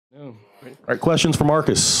All right, questions for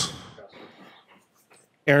Marcus.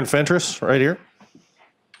 Aaron Fentress, right here.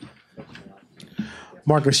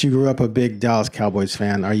 Marcus, you grew up a big Dallas Cowboys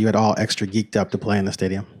fan. Are you at all extra geeked up to play in the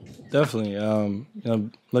stadium? Definitely.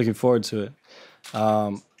 Looking forward to it.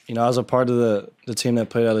 I was a part of the team that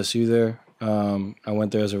played LSU there. I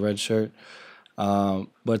went there as a red shirt.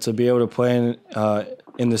 But to be able to play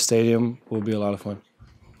in the stadium will be a lot of fun.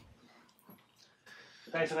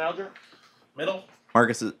 Tyson Alger, middle.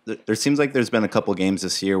 Marcus, there seems like there's been a couple games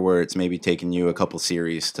this year where it's maybe taken you a couple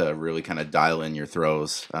series to really kind of dial in your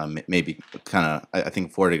throws. Maybe kind of, I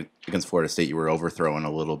think against Florida State, you were overthrowing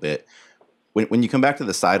a little bit. When you come back to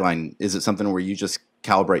the sideline, is it something where you just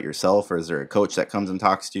calibrate yourself, or is there a coach that comes and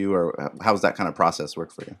talks to you, or how does that kind of process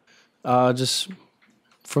work for you? Just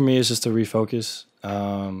for me, it's just to refocus.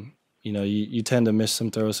 You tend to miss some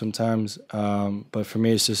throws sometimes, but for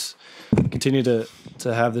me, it's just continue to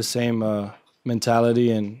have the same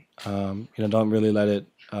mentality and don't really let it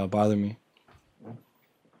bother me.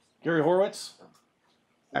 Gary Horwitz.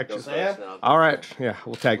 Sam? All right. Yeah,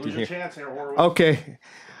 we'll tag team Lose your here. chance here, Horwitz. Okay.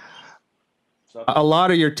 A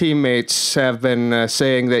lot of your teammates have been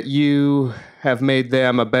saying that you have made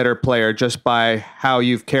them a better player just by how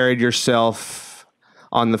you've carried yourself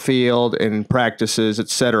on the field and practices,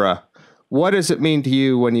 etc. What does it mean to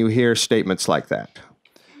you when you hear statements like that?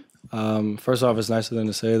 First off, it's nice of them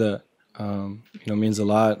to say that. Means a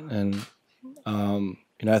lot, and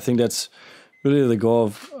I think that's really the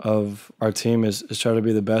goal of our team is try to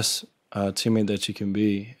be the best teammate that you can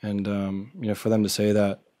be, and for them to say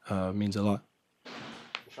that means a lot.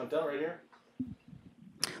 Chantel, right here.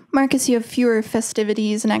 Marcus, you have fewer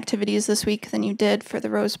festivities and activities this week than you did for the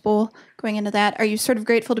Rose Bowl. Going into that, are you sort of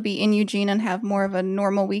grateful to be in Eugene and have more of a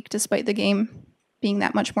normal week despite the game being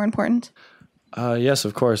that much more important? Yes,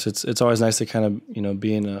 of course. It's always nice to kind of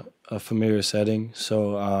be in a familiar setting.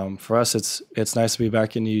 So for us, it's nice to be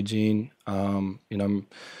back in Eugene. For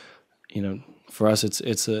us,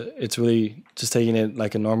 it's really just taking it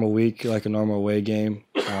like a normal week, like a normal away game.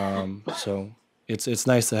 So it's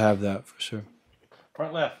nice to have that for sure.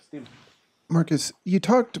 Front left, Steve. Marcus, you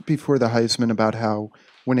talked before the Heisman about how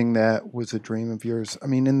winning that was a dream of yours. I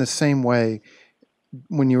mean, in the same way,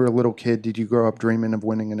 when you were a little kid, did you grow up dreaming of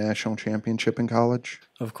winning a national championship in college?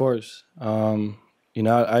 Of course.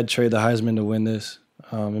 I'd trade the Heisman to win this.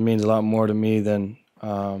 It means a lot more to me than,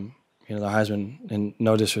 the Heisman, and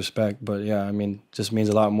no disrespect, but yeah, just means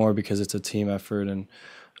a lot more because it's a team effort. And,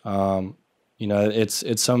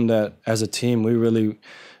 it's something that as a team we really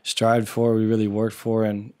strived for, we really worked for.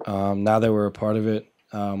 And now that we're a part of it,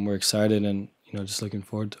 we're excited and, just looking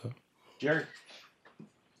forward to it. Jerry.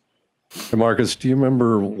 Hey Marcus, do you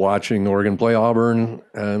remember watching Oregon play Auburn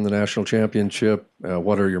in the national championship?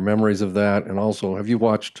 What are your memories of that? And also, have you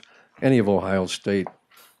watched any of Ohio State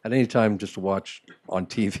at any time just to watch on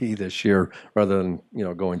TV this year rather than,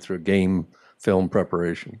 going through a game film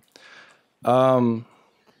preparation? The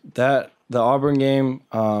Auburn game,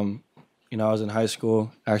 I was in high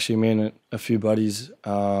school. Actually, me and a few buddies,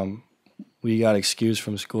 we got excused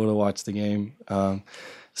from school to watch the game.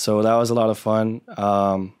 So that was a lot of fun.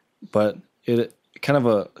 But it kind of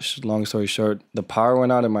a long story short, the power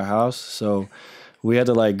went out in my house, so we had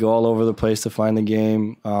to go all over the place to find the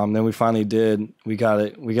game. Then we finally did. We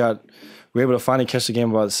were able to finally catch the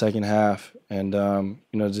game about the second half, and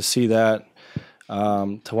to see that,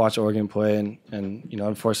 to watch Oregon play and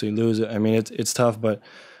unfortunately lose it. It's tough, but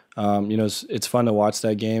it's fun to watch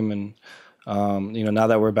that game, and now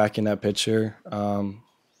that we're back in that picture,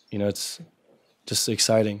 it's just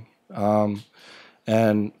exciting.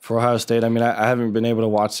 And for Ohio State, I haven't been able to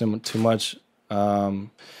watch them too much other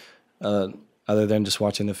than just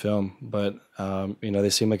watching the film. But, they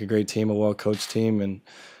seem like a great team, a well-coached team, and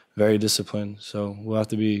very disciplined. So we'll have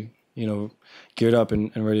to be, geared up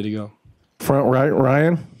and ready to go. Front right,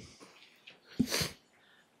 Ryan.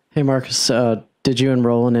 Hey, Marcus, did you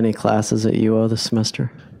enroll in any classes at UO this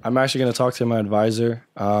semester? I'm actually going to talk to my advisor.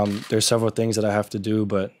 There's several things that I have to do,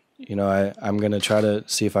 but I'm going to try to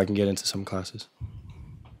see if I can get into some classes.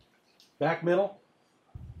 Back middle.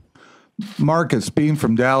 Marcus, being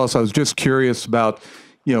from Dallas, I was just curious about,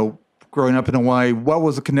 growing up in Hawaii, what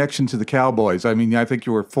was the connection to the Cowboys? I think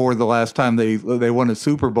you were 4 the last time they won a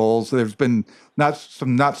Super Bowl. So there's been not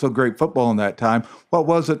so great football in that time. What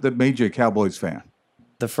was it that made you a Cowboys fan?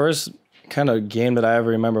 The first kind of game that I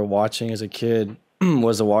ever remember watching as a kid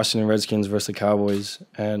was the Washington Redskins versus the Cowboys,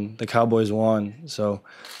 and the Cowboys won. So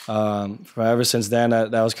ever since then,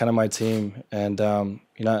 that was kind of my team. And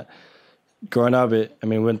growing up,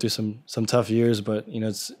 we went through some tough years, but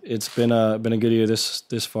it's been a good year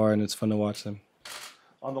this far, and it's fun to watch them.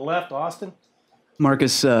 On the left, Austin.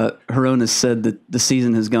 Marcus Hronis said that the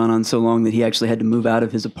season has gone on so long that he actually had to move out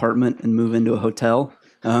of his apartment and move into a hotel.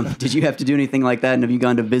 Did you have to do anything like that, and have you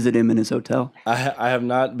gone to visit him in his hotel? I have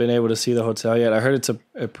not been able to see the hotel yet. I heard it's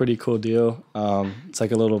a pretty cool deal. It's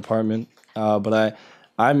like a little apartment, but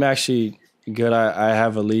I'm actually good. I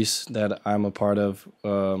have a lease that I'm a part of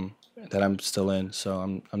that I'm still in,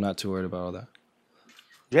 so I'm not too worried about all that.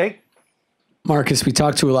 Jake? Marcus, we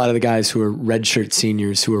talked to a lot of the guys who are redshirt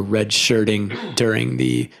seniors who are redshirting during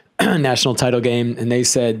the national title game, and they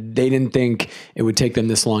said they didn't think it would take them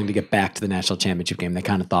this long to get back to the national championship game. They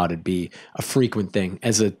kind of thought it'd be a frequent thing.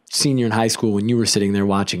 As a senior in high school, when you were sitting there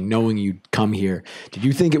watching, knowing you'd come here, did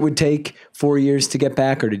you think it would take 4 years to get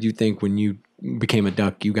back, or did you think when you became a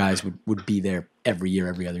Duck, you guys would be there every year,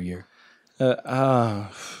 every other year?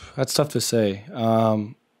 That's tough to say.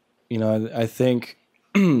 I think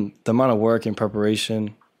the amount of work and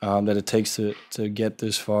preparation that it takes to get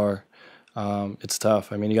this far, it's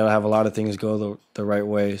tough. I mean, you got to have a lot of things go the right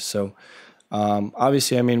way. So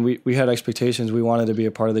obviously, I mean, we had expectations. We wanted to be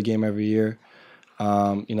a part of the game every year.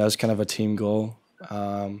 It's kind of a team goal.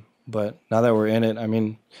 But now that we're in it, I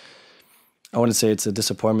mean, I wouldn't say it's a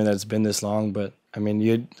disappointment that it's been this long, but I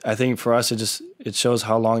mean, I think for us, it shows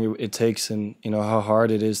how long it takes and, how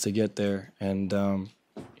hard it is to get there. And,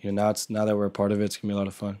 now that we're a part of it, it's going to be a lot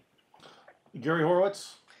of fun. Gary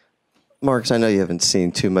Horowitz? Marcus, I know you haven't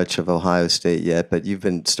seen too much of Ohio State yet, but you've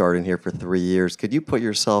been starting here for 3 years. Could you put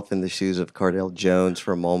yourself in the shoes of Cardale Jones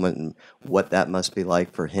for a moment and what that must be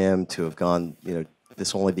like for him to have gone,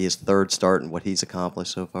 this only be his third start and what he's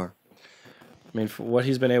accomplished so far? I mean, for what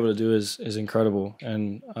he's been able to do is incredible.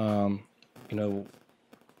 And,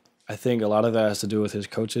 I think a lot of that has to do with his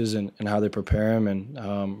coaches and how they prepare him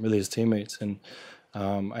and really his teammates. And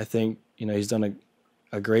I think, he's done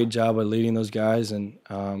a great job of leading those guys. And,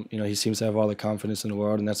 he seems to have all the confidence in the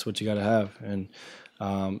world, and that's what you got to have. And,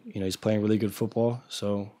 he's playing really good football.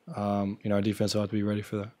 So, our defense will have to be ready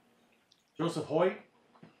for that. Joseph Hoyt?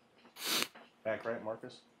 Back right,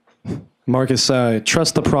 Marcus? Marcus,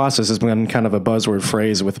 trust the process has been kind of a buzzword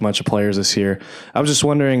phrase with a bunch of players this year. I was just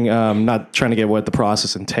wondering, not trying to get what the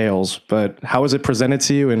process entails, but how is it presented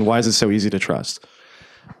to you and why is it so easy to trust?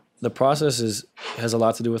 The process has a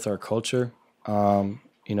lot to do with our culture.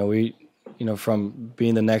 We from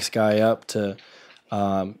being the next guy up to,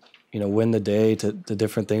 win the day to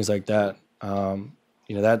different things like that.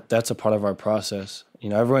 That's a part of our process.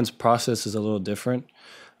 Everyone's process is a little different.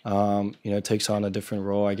 It takes on a different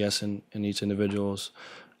role, I guess, in each individual's,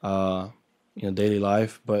 daily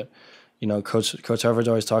life. But, Coach Everidge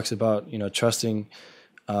always talks about, trusting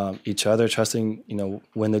each other, trusting,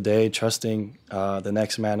 win the day, trusting the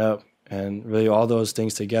next man up. And really all those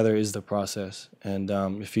things together is the process. And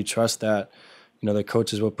if you trust that, the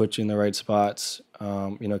coaches will put you in the right spots.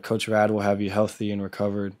 Coach Rad will have you healthy and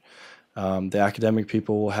recovered. The academic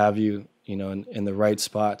people will have you, in the right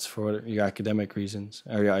spots for your academic reasons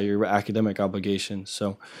or your academic obligations.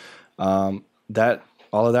 So all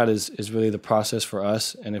of that is really the process for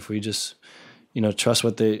us. And if we just, trust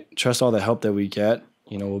all the help that we get,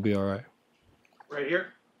 we'll be all right. Right here.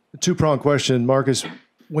 A two-pronged question, Marcus.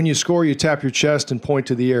 When you score, you tap your chest and point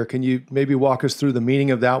to the air. Can you maybe walk us through the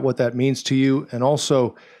meaning of that, what that means to you? And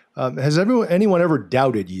also, has anyone ever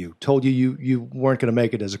doubted you, told you weren't going to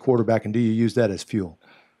make it as a quarterback, and do you use that as fuel?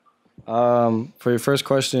 For your first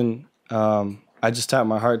question, I just tapped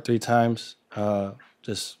my heart 3 times,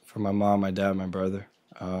 just for my mom, my dad, my brother.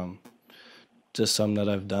 Just something that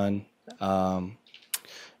I've done.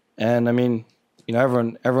 And I mean,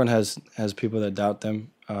 everyone has people that doubt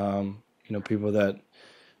them. People that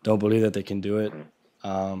don't believe that they can do it.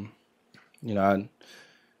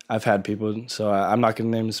 I've had people, so I'm not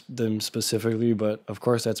going to name them specifically, but of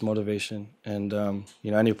course that's motivation. And,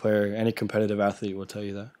 any player, any competitive athlete will tell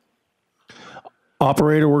you that.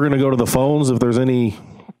 Operator, we're going to go to the phones if there's any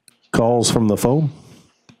calls from the phone.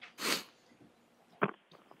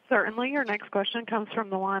 Certainly. Your next question comes from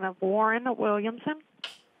the line of Warren Williamson.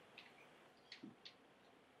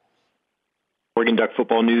 Oregon Duck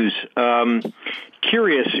Football News.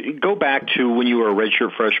 Curious, go back to when you were a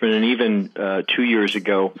redshirt freshman and even 2 years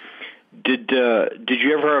ago. Did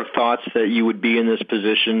you ever have thoughts that you would be in this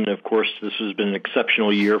position? Of course, this has been an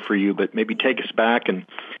exceptional year for you, but maybe take us back and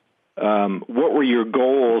what were your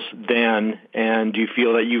goals then, and do you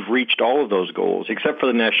feel that you've reached all of those goals, except for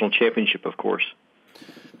the national championship, of course?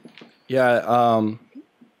 Yeah,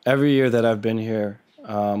 every year that I've been here,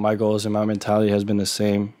 my goals and my mentality has been the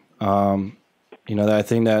same. I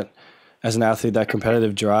think that as an athlete, that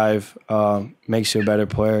competitive drive makes you a better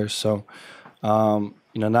player. So,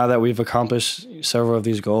 now that we've accomplished several of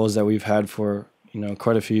these goals that we've had for,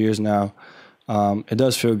 quite a few years now, it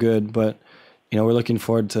does feel good. But we're looking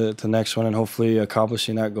forward to the next one and hopefully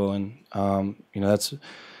accomplishing that goal. And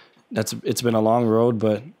it's been a long road,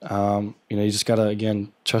 but you just gotta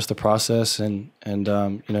again trust the process and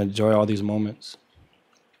enjoy all these moments.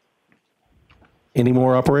 Any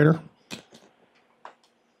more, operator?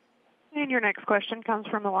 And your next question comes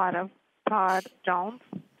from the line of Todd Jones.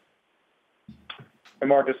 Hey,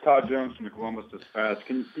 Marcus, Todd Jones from the Columbus Dispatch.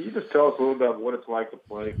 Can you just tell us a little bit about what it's like to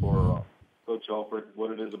play for Coach Elfrich,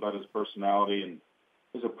 what it is about his personality and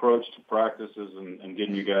his approach to practices and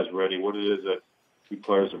getting you guys ready, what it is that you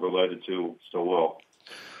players have related to so well?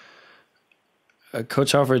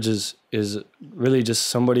 Coach Elfrich is really just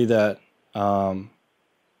somebody that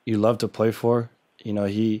you love to play for.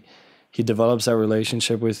 He develops that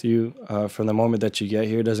relationship with you from the moment that you get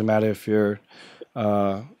here. It doesn't matter if you're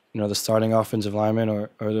the starting offensive lineman or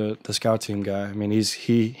the scout team guy. I mean,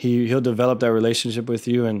 he'll develop that relationship with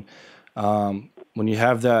you, and when you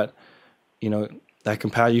have that,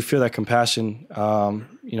 you feel that compassion.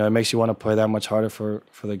 It makes you want to play that much harder for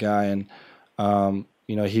the guy, and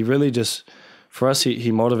he really just for us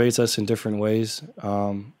he motivates us in different ways.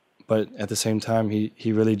 But at the same time,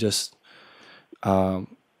 he really just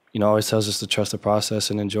always tells us to trust the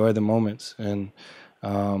process and enjoy the moments. And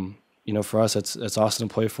for us, it's awesome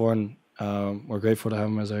to play for, and we're grateful to have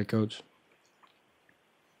him as our head coach.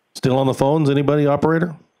 Still on the phones? Anybody,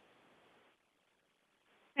 operator?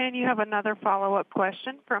 And you have another follow-up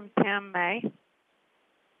question from Tim May.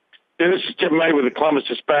 Yeah, this is Tim May with the Columbus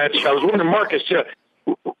Dispatch. I was wondering, Marcus,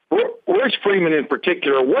 where's Freeman in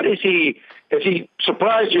particular? Has he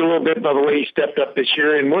surprised you a little bit by the way he stepped up this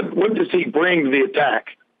year, and what does he bring to the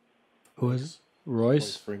attack? Who is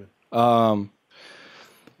Royce? Freeman.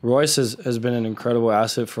 Royce has been an incredible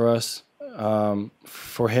asset for us.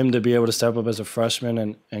 For him to be able to step up as a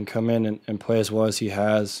freshman and come in and play as well as he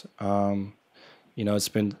has, it's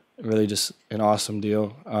been really just an awesome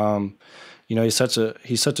deal. He's such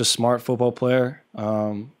a smart football player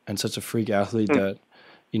and such a freak athlete that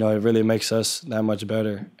it really makes us that much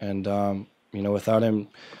better. And without him,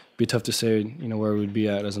 it'd be tough to say where we'd be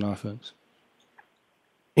at as an offense.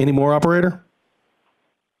 Any more, operator?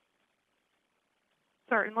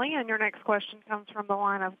 Certainly, and your next question comes from the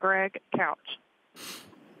line of Greg Couch.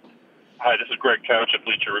 Hi, this is Greg Couch at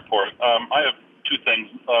Bleacher Report. I have two things.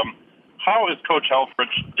 How is Coach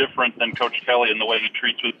Elfrich different than Coach Kelly in the way he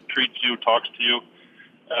treats you, talks to you,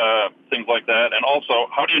 things like that? And also,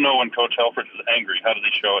 how do you know when Coach Elfrich is angry? How does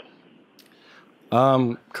he show it?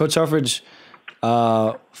 Coach Elfrich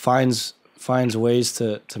finds ways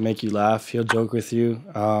to make you laugh. He'll joke with you.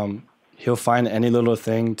 He'll find any little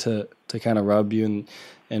thing to kind of rub you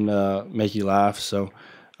and make you laugh. So,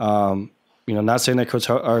 not saying that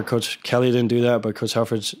Coach Kelly didn't do that, but Coach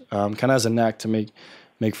Elfrich kind of has a knack to make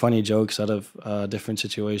funny jokes out of different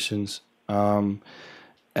situations. And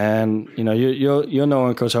you'll know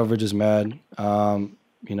when Coach Elfrich is mad.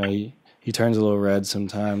 He turns a little red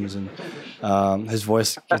sometimes, and his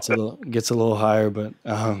voice gets a little higher. But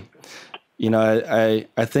I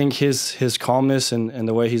think his calmness and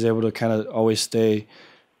the way he's able to kind of always stay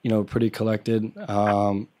pretty collected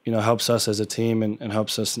helps us as a team and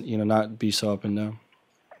helps us not be so up and down.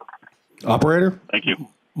 Operator? Thank you.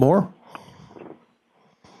 More?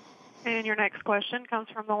 And your next question comes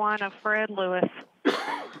from the line of Fred Lewis.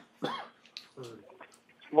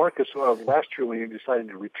 Marcus, last year when you decided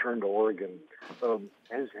to return to Oregon,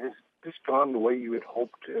 has this gone the way you had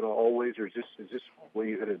hoped always, or is this the way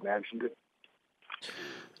you had imagined it?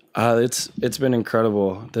 It's been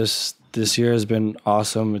incredible. This year has been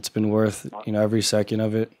awesome. It's been worth every second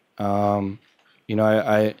of it. It'd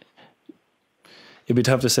be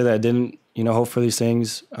tough to say that I didn't hope for these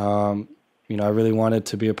things. I really wanted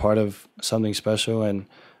to be a part of something special, and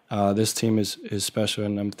this team is special,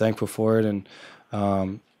 and I'm thankful for it. And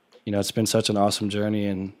it's been such an awesome journey,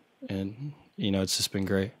 and it's just been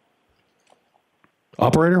great.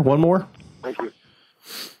 Operator, one more. Thank you.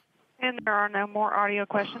 And there are no more audio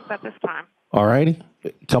questions at this time. All righty.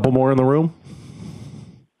 A couple more in the room.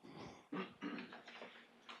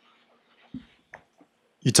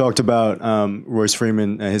 You talked about Royce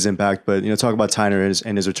Freeman and his impact, but talk about Tyner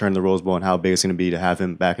and his return to the Rosebowl and how big it's going to be to have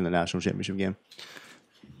him back in the national championship game.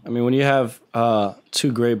 I mean, when you have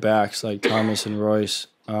two great backs like Thomas and Royce,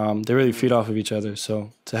 they really feed off of each other.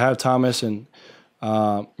 So to have Thomas and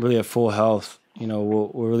really at full health,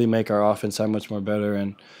 will really make our offense that much more better.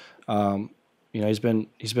 And he's been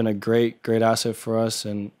a great asset for us,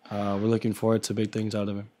 and we're looking forward to big things out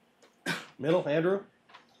of him. Middle, Andrew.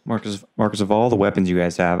 Marcus, of all the weapons you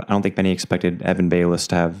guys have, I don't think many expected Evan Bayless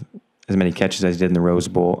to have as many catches as he did in the Rose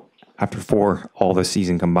Bowl after 4 all this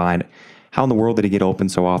season combined. how in the world did he get open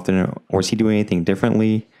so often? Or is he doing anything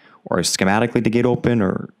differently or schematically to get open?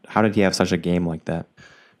 Or how did he have such a game like that?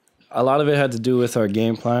 A lot of it had to do with our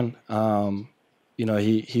game plan.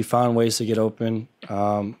 He found ways to get open.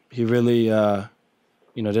 He really,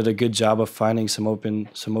 did a good job of finding some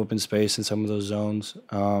open space in some of those zones,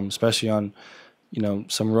 especially on,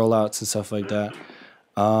 some rollouts and stuff like that.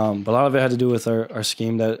 But a lot of it had to do with our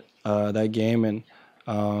scheme that game, and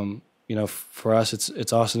for us,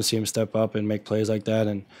 it's awesome to see him step up and make plays like that.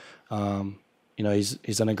 And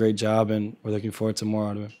he's done a great job, and we're looking forward to more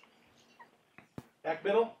out of him. Back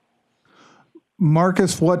middle.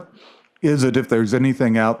 Marcus, what is it, if there's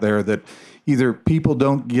anything out there that either people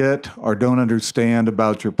don't get or don't understand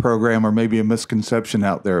about your program, or maybe a misconception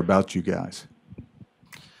out there about you guys?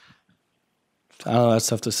 I don't know. That's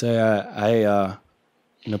tough to say.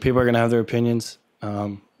 People are going to have their opinions.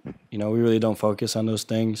 We really don't focus on those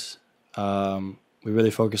things. We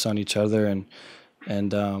really focus on each other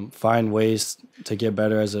and find ways to get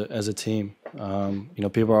better as a team.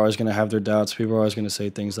 People are always going to have their doubts. People are always going to say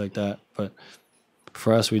things like that. But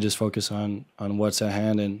for us, we just focus on what's at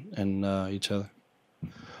hand and each other.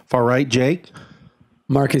 Far right, Jake.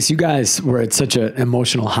 Marcus, you guys were at such an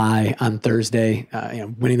emotional high on Thursday,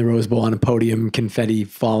 winning the Rose Bowl on a podium, confetti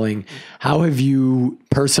falling. How have you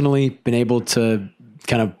personally been able to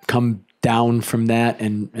kind of come down from that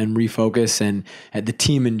and refocus? And at the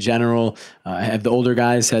team in general, have the older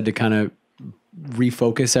guys had to kind of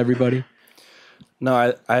refocus everybody?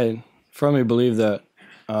 No, I firmly believe that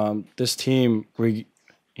this team,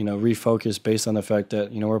 refocused based on the fact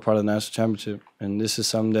that, we're part of the national championship. And this is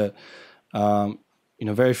something that,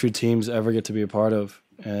 very few teams ever get to be a part of.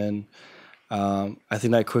 And I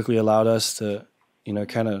think that quickly allowed us to,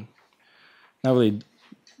 kind of not really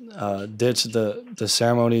ditch the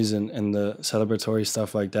ceremonies and the celebratory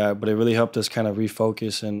stuff like that, but it really helped us kind of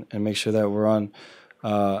refocus and make sure that we're on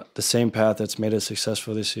the same path that's made us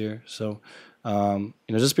successful this year. So,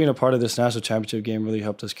 just being a part of this national championship game really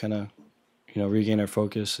helped us kind of, regain our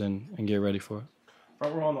focus and get ready for it.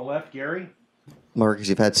 Front row on the left, Gary. Marcus,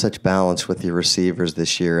 you've had such balance with your receivers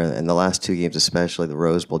this year, and the last two games, especially the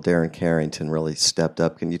Rose Bowl. Darren Carrington really stepped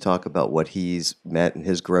up. Can you talk about what he's meant in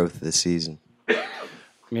his growth this season?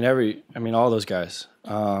 All those guys.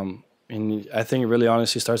 And I think it really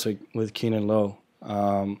honestly starts with Keenan Lowe.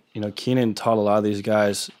 Keenan taught a lot of these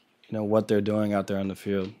guys, what they're doing out there on the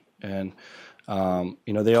field. And,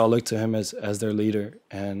 they all look to him as their leader.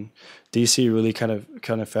 And DC really kind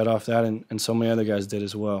of fed off that, and so many other guys did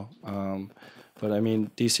as well. But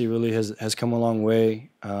DC really has come a long way,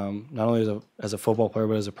 not only as a football player,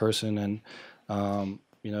 but as a person. And,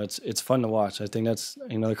 it's fun to watch. I think that's,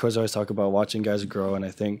 the coaches always talk about watching guys grow. And I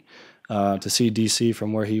think to see DC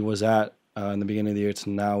from where he was at in the beginning of the year to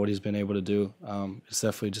now, what he's been able to do, it's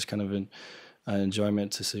definitely just kind of an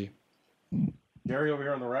enjoyment to see. Gary over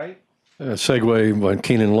here on the right. Segue by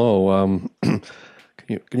Keenan Lowe. Can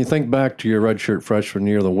you think back to your redshirt freshman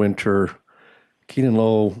year, the winter? Keenan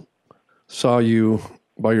Lowe saw you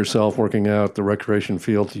by yourself working out the recreation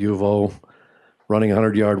field to U of O, running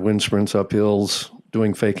 100-yard wind sprints up hills,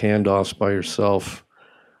 doing fake handoffs by yourself.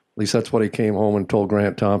 At least that's what he came home and told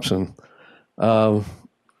Grant Thompson. When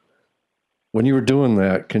you were doing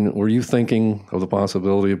that, were you thinking of the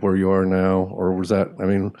possibility of where you are now? Or was that,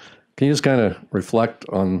 can you just kind of reflect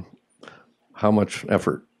on how much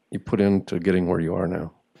effort you put into getting where you are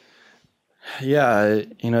now? Yeah,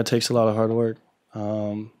 it takes a lot of hard work.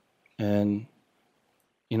 And,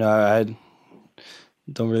 I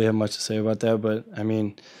don't really have much to say about that, but I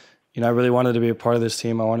really wanted to be a part of this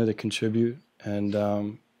team. I wanted to contribute, and,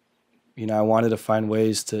 I wanted to find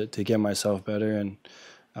ways to get myself better, and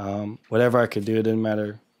whatever I could do, it didn't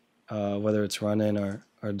matter whether it's running or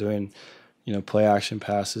doing, play action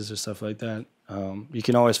passes or stuff like that. You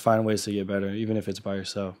can always find ways to get better, even if it's by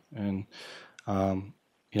yourself. And, I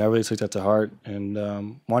really took that to heart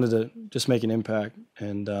and wanted to just make an impact.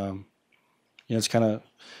 And,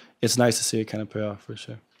 it's nice to see it kind of pay off for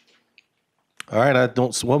sure. All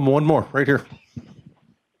right, one more right here.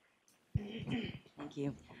 Thank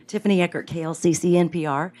you. Tiffany Eckert, KLCC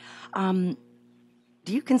NPR.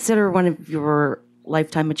 Do you consider one of your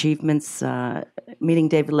lifetime achievements meeting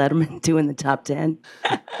David Letterman, doing the top 10?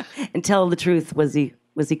 And tell the truth, was he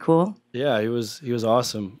cool? Yeah, he was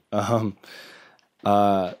awesome. To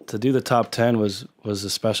do the top 10 was a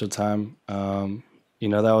special time. That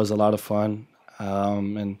was a lot of fun.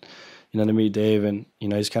 And to meet Dave, and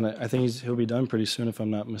he's I think he'll be done pretty soon if I'm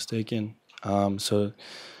not mistaken. So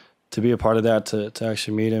to be a part of that, to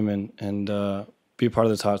actually meet him and be a part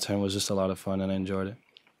of the top 10 was just a lot of fun, and I enjoyed it.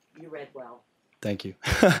 You read well. Thank you.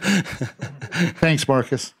 Thanks,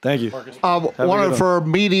 Marcus. Thank you. Wanted for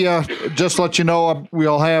media, just let you know,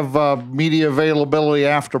 we'll have media availability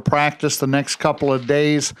after practice the next couple of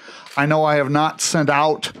days. I know I have not sent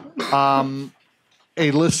out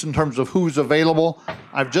a list in terms of who's available.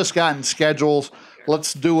 I've just gotten schedules.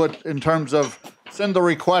 Let's do it in terms of send the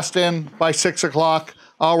request in by 6 o'clock.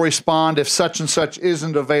 I'll respond if such and such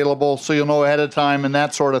isn't available, so you'll know ahead of time and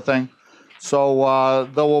that sort of thing. So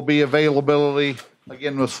there will be availability,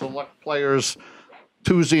 again, with select players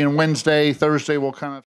Tuesday and Wednesday. Thursday we'll kind of